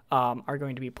 are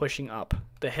going to be pushing up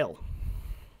the hill.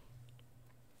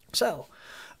 So,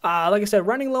 like I said,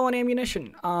 running low on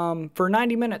ammunition. For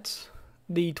 90 minutes,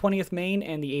 the 20th Maine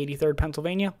and the 83rd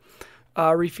Pennsylvania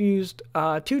refused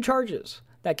 2 charges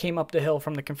that came up the hill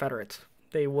from the Confederates.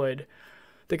 The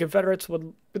Confederates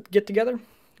would get together,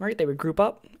 right? They would group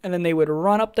up, and then they would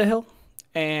run up the hill,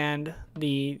 and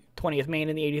the 20th Maine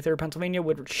and the 83rd Pennsylvania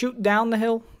would shoot down the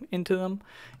hill into them,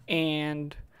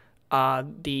 and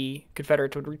the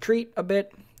Confederates would retreat a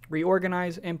bit,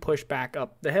 reorganize, and push back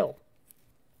up the hill.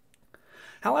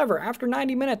 However, after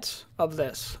 90 minutes of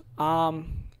this,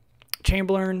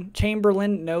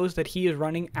 Chamberlain knows that he is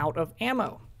running out of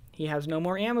ammo. He has no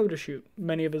more ammo to shoot.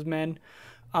 Many of his men,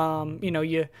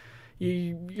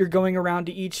 you're going around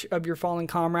to each of your fallen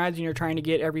comrades and you're trying to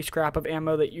get every scrap of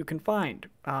ammo that you can find.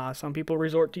 Some people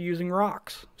resort to using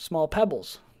rocks, small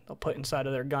pebbles they'll put inside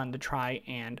of their gun to try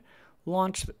and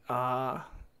launch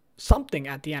something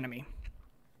at the enemy.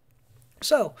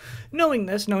 So, knowing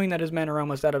that his men are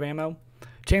almost out of ammo,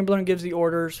 Chamberlain gives the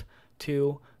orders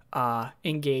to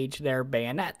engage their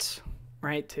bayonets,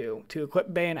 right? To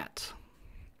equip bayonets.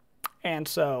 And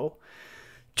so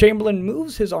Chamberlain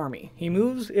moves his army. He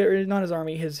moves, not his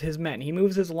army, his men. He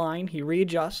moves his line. He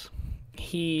readjusts.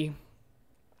 He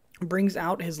brings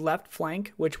out his left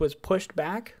flank, which was pushed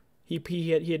back. He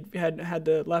had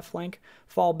the left flank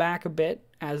fall back a bit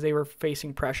as they were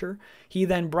facing pressure. He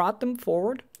then brought them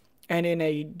forward, and in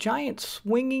a giant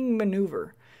swinging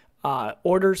maneuver,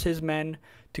 orders his men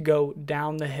to go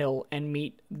down the hill and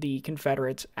meet the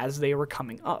Confederates as they were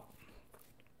coming up.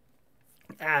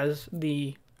 As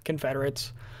the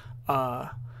Confederates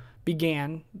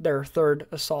began their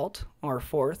 3rd assault, or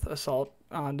 4th assault,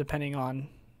 depending on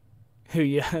who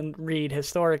you read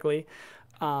historically.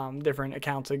 Different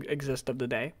accounts exist of the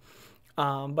day.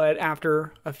 But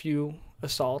after a few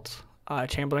assaults,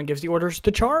 Chamberlain gives the orders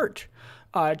to charge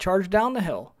down the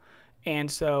hill. And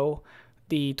so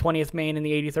the 20th Maine and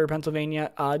the 83rd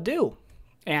Pennsylvania do.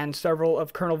 And several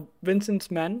of Colonel Vincent's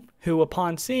men, who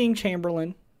upon seeing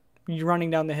Chamberlain running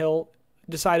down the hill,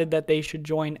 decided that they should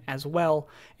join as well.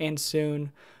 And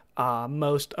soon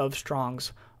most of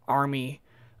Strong's army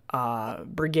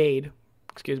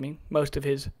most of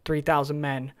his 3,000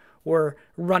 men were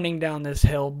running down this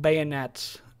hill,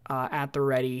 bayonets at the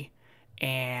ready,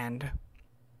 and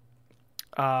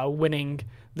winning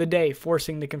the day,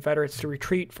 forcing the Confederates to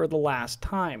retreat for the last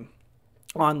time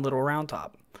on Little Round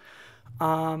Top.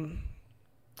 And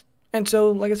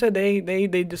so, like I said, they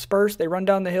disperse. They run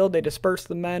down the hill. They disperse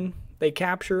the men. They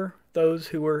capture those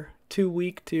who were too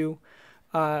weak to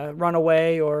run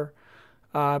away, or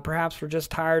perhaps were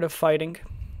just tired of fighting.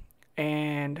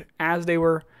 And as they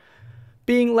were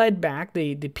Being led back,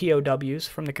 the POWs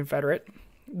from the Confederate,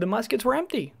 the muskets were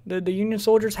empty. The Union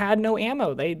soldiers had no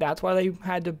ammo. That's why they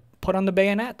had to put on the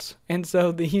bayonets. And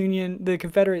so the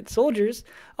Confederate soldiers,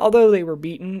 although they were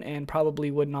beaten and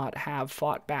probably would not have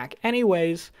fought back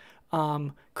anyways,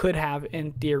 could have,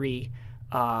 in theory,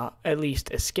 at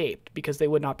least escaped because they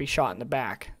would not be shot in the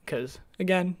back because,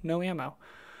 again, no ammo.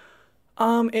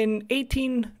 In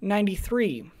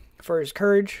 1893, for his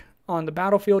courage on the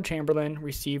battlefield, Chamberlain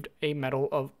received a Medal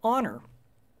of Honor.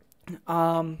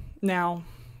 Now,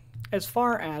 as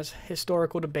far as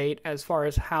historical debate, as far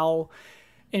as how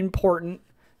important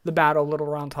the Battle of Little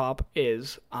Round Top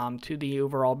is to the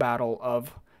overall Battle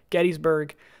of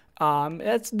Gettysburg,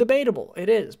 that's debatable. It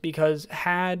is, because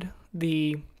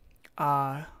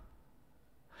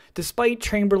despite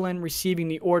Chamberlain receiving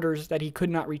the orders that he could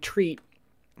not retreat,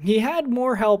 he had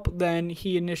more help than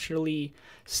he initially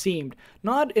seemed.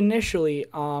 Not initially,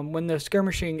 when the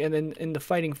skirmishing and then the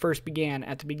fighting first began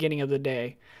at the beginning of the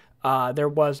day, there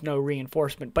was no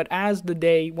reinforcement. But as the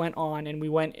day went on and we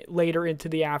went later into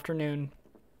the afternoon,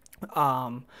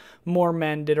 more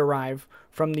men did arrive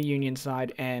from the Union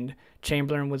side, and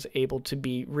Chamberlain was able to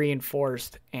be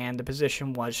reinforced, and the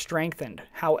position was strengthened.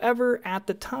 However, at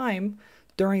the time,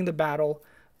 during the battle,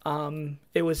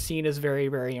 it was seen as very,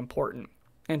 very important.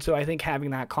 And so I think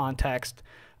having that context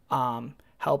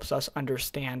helps us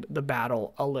understand the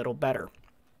battle a little better.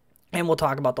 And we'll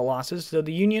talk about the losses. So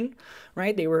the Union,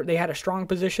 right, they had a strong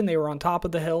position. They were on top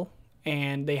of the hill,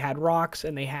 and they had rocks,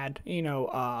 and they had,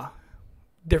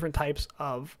 different types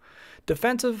of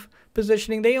defensive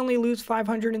positioning. They only lose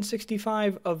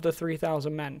 565 of the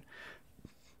 3,000 men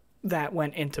that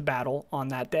went into battle on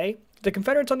that day. The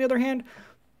Confederates, on the other hand,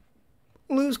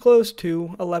 lose close to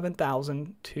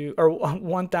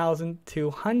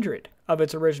 1,200 of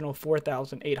its original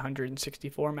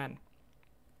 4,864 men.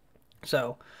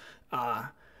 So,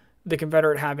 the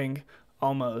Confederate having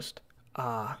almost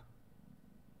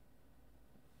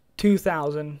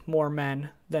 2,000 more men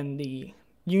than the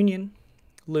Union,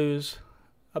 lose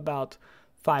about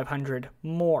 500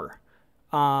 more.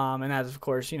 And that's, of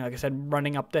course, like I said,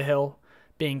 running up the hill,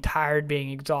 being tired, being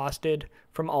exhausted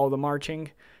from all the marching,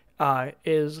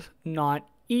 is not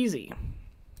easy.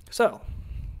 So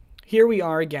here we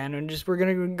are again, and we're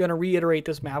gonna reiterate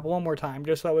this map one more time,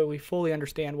 just so that way we fully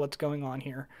understand what's going on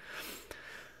here.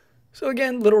 So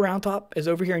again, Little Round Top is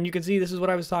over here, and you can see this is what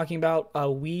I was talking about.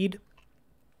 Weed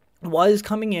was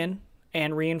coming in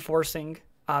and reinforcing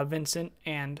Vincent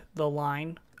and the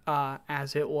line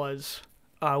as it was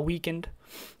weakened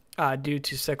due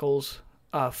to Sickles'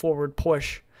 forward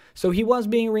push. So he was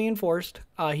being reinforced.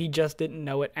 He just didn't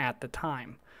know it at the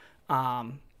time.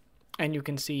 And you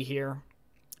can see here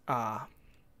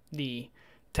the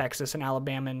Texas and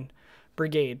Alabama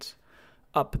brigades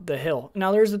up the hill.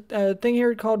 Now there's a thing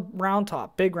here called Round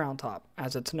Top, Big Round Top,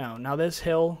 as it's known. Now this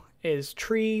hill is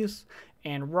trees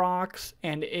and rocks,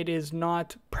 and it is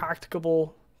not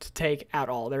practicable to take at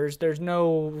all. There's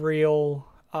no real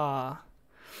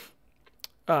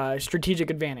strategic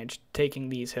advantage taking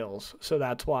these hills, so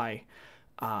that's why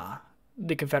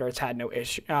the Confederates had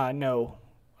no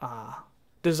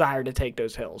desire to take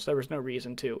those hills. There was no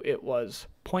reason to. It was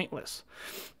pointless.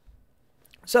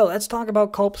 So let's talk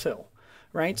about Culp's Hill,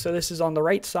 right? So this is on the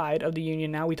right side of the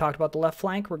Union now. We talked about the left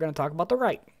flank. We're going to talk about the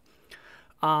right.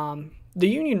 The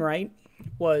Union right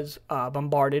was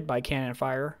bombarded by cannon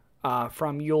fire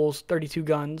from Ewell's 32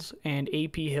 guns and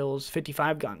A.P. Hill's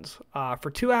 55 guns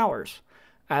for 2 hours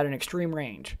at an extreme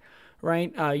range,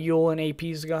 right? Ewell and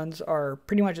A.P.'s guns are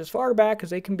pretty much as far back as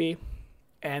they can be,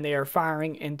 and they are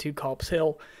firing into Culp's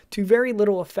Hill to very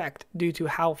little effect due to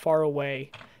how far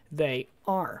away they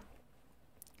are.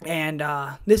 And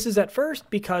this is at first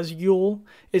because Ewell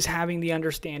is having the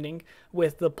understanding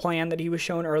with the plan that he was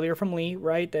shown earlier from Lee,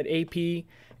 right? That AP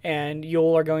and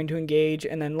Ewell are going to engage,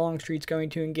 and then Longstreet's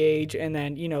going to engage, and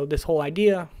then, this whole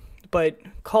idea. But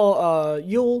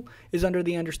Ewell is under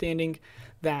the understanding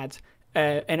that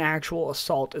an actual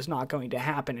assault is not going to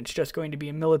happen. It's just going to be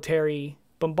a military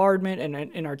bombardment and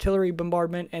an artillery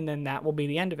bombardment, and then that will be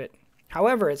the end of it.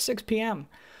 However, at 6 p.m.,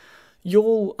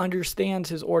 Ewell understands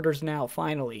his orders now,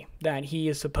 finally, that he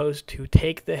is supposed to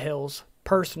take the hills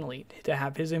personally, to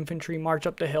have his infantry march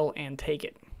up the hill and take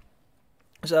it.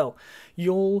 So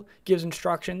Ewell gives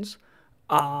instructions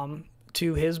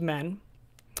to his men,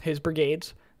 his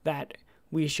brigades, that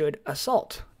we should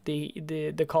assault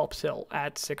the Culp's Hill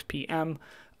at 6 p.m.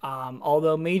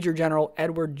 Although Major General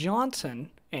Edward Johnson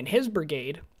and his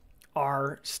brigade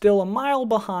are still a mile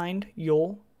behind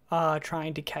Ewell,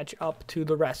 trying to catch up to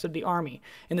the rest of the army.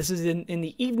 And this is in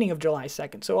the evening of July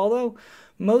 2nd. So although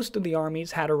most of the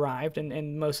armies had arrived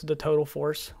and most of the total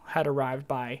force had arrived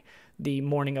by the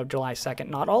morning of July 2nd,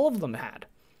 not all of them had.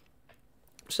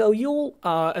 So Ewell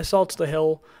assaults the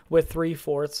hill with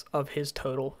 3/4 of his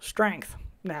total strength.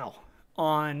 Now,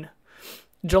 on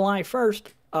July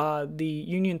 1st, the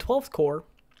Union 12th Corps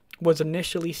was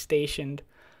initially stationed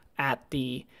at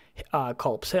the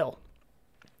Culp's Hill.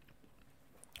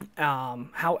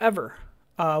 However,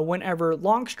 whenever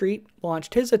Longstreet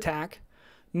launched his attack,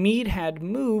 Meade had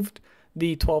moved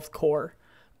the 12th Corps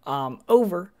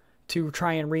over to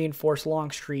try and reinforce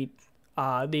Longstreet,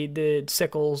 the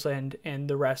Sickles and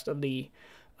the rest of the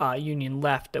Union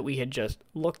left that we had just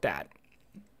looked at.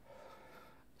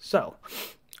 So,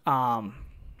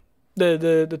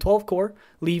 the 12th Corps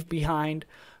leave behind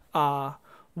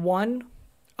one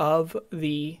of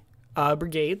the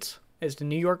brigades, is the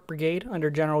New York Brigade under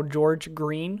General George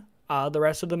Greene. The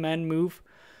rest of the men move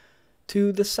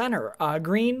to the center.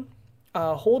 Greene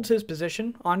holds his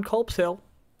position on Culp's Hill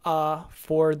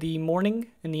for the morning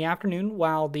and the afternoon,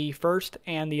 while the 1st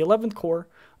and the 11th Corps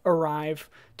arrive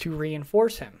to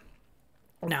reinforce him.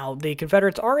 Now, the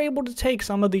Confederates are able to take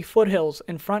some of the foothills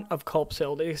in front of Culp's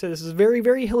Hill. They say this is very,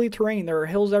 very hilly terrain. There are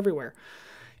hills everywhere.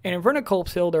 And in front of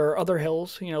Culp's Hill, there are other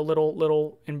hills,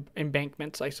 little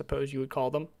embankments, I suppose you would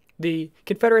call them. The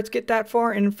Confederates get that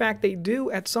far, and in fact, they do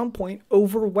at some point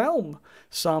overwhelm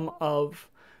some of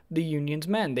the Union's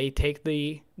men. They take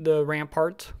the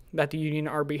ramparts that the Union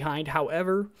are behind.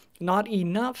 However, not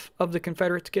enough of the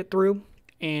Confederates get through,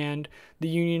 and the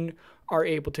Union are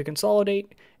able to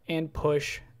consolidate and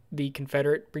push the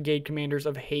Confederate brigade commanders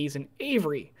of Hayes and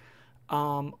Avery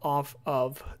off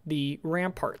of the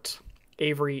ramparts.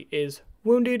 Avery is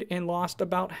wounded and lost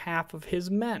about half of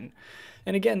his men.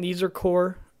 And again, these are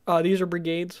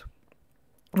brigades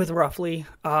with roughly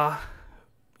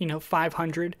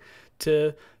 500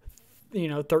 to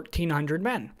 1,300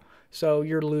 men. So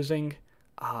you're losing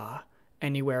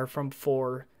anywhere from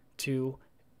 4 to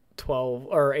 12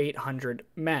 or 800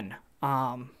 men.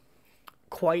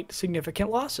 Quite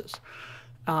significant losses.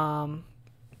 And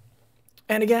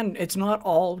again, it's not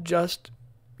all just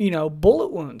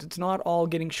bullet wounds. It's not all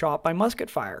getting shot by musket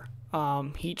fire.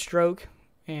 Heat stroke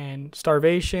and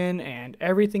starvation and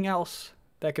everything else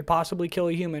that could possibly kill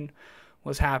a human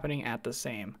was happening at the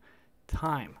same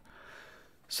time.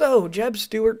 So Jeb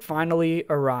Stuart finally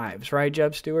arrives, right?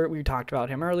 Jeb Stuart, we talked about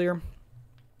him earlier.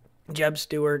 Jeb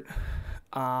Stuart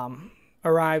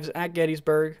arrives at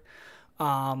Gettysburg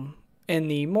in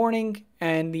the morning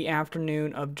and the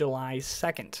afternoon of July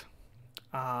 2nd.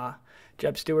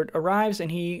 Jeb Stuart arrives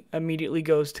and he immediately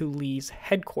goes to Lee's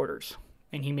headquarters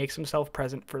and he makes himself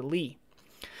present for Lee.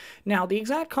 Now, the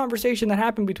exact conversation that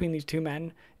happened between these two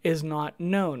men is not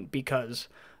known because,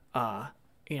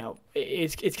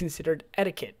 it's considered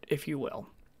etiquette, if you will.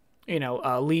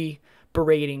 Lee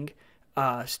berating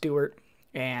Stuart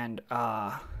and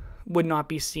would not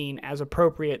be seen as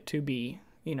appropriate to be,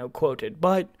 quoted.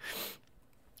 But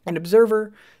an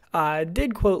observer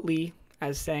did quote Lee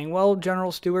as saying, well,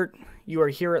 General Stuart, you are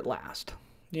here at last,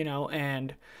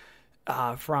 and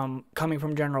coming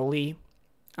from General Lee,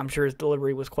 I'm sure his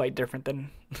delivery was quite different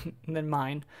than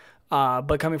mine,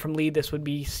 but coming from Lee, this would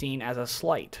be seen as a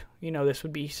slight.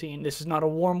 This is not a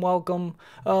warm welcome.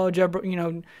 Oh, Jeb,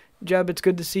 Jeb, it's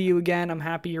good to see you again. I'm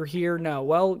happy you're here. No,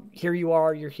 well, here you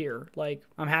are. You're here. Like,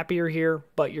 I'm happy you're here,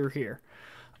 but you're here.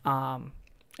 And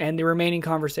the remaining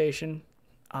conversation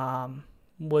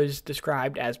was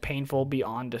described as painful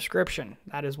beyond description.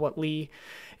 That is what Lee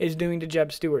is doing to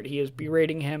Jeb Stuart. He is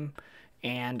berating him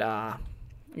and,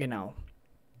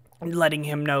 letting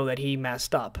him know that he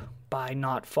messed up by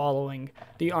not following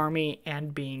the army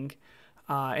and being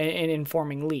and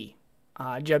informing Lee.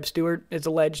 Jeb Stuart is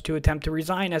alleged to attempt to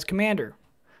resign as commander.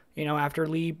 After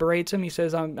Lee berates him, he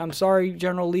says, I'm sorry,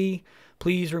 General Lee,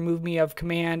 please remove me of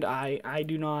command. I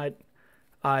do not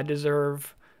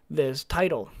deserve this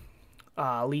title.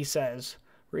 Lee says,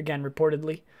 again,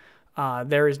 reportedly,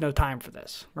 there is no time for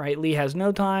this, right? Lee has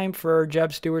no time for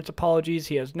Jeb Stuart's apologies.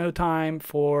 He has no time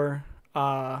for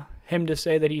him to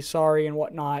say that he's sorry and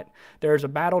whatnot. There's a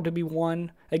battle to be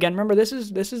won. Again, remember, this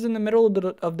is in the middle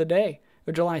of the day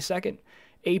of July 2nd.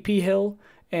 A.P. Hill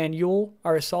and Ewell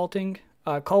are assaulting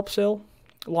Culp's Hill.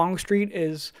 Longstreet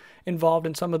is involved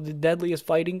in some of the deadliest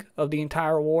fighting of the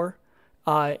entire war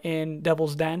in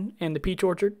Devil's Den and the Peach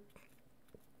Orchard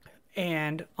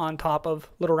and on top of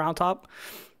Little Round Top.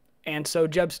 And so,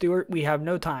 Jeb Stuart, we have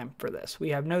no time for this. We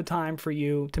have no time for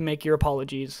you to make your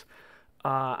apologies.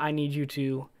 I need you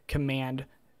to command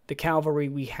the cavalry.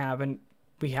 We have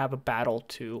a battle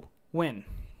to win.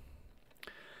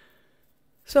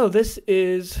 So this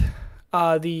is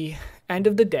the end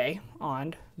of the day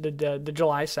on the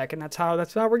July 2nd. That's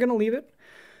how we're gonna leave it.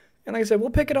 And like I said,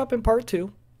 we'll pick it up in part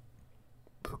 2.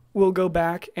 We'll go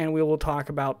back and we will talk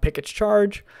about Pickett's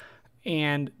charge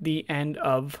and the end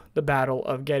of the Battle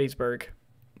of Gettysburg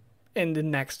in the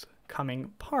next coming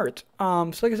part.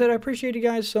 So like I said, I appreciate you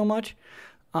guys so much.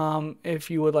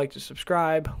 If you would like to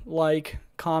subscribe, like,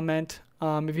 comment,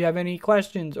 if you have any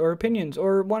questions or opinions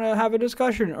or want to have a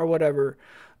discussion or whatever,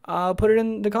 put it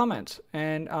in the comments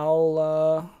and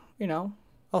I'll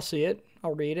see it,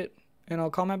 I'll read it, and I'll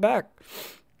comment back.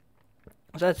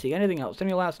 So let's see, anything else?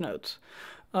 Any last notes?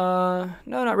 No,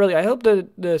 not really. I hope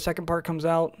the second part comes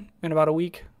out in about a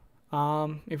week.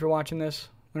 If you're watching this,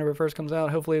 whenever it first comes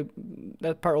out, hopefully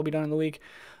that part will be done in the week.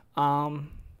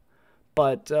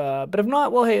 But if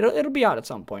not, well, hey, it'll be out at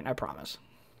some point, I promise.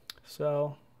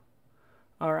 So,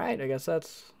 all right, I guess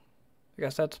that's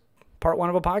part 1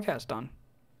 of a podcast done.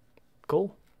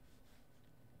 Cool.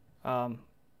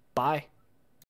 Bye.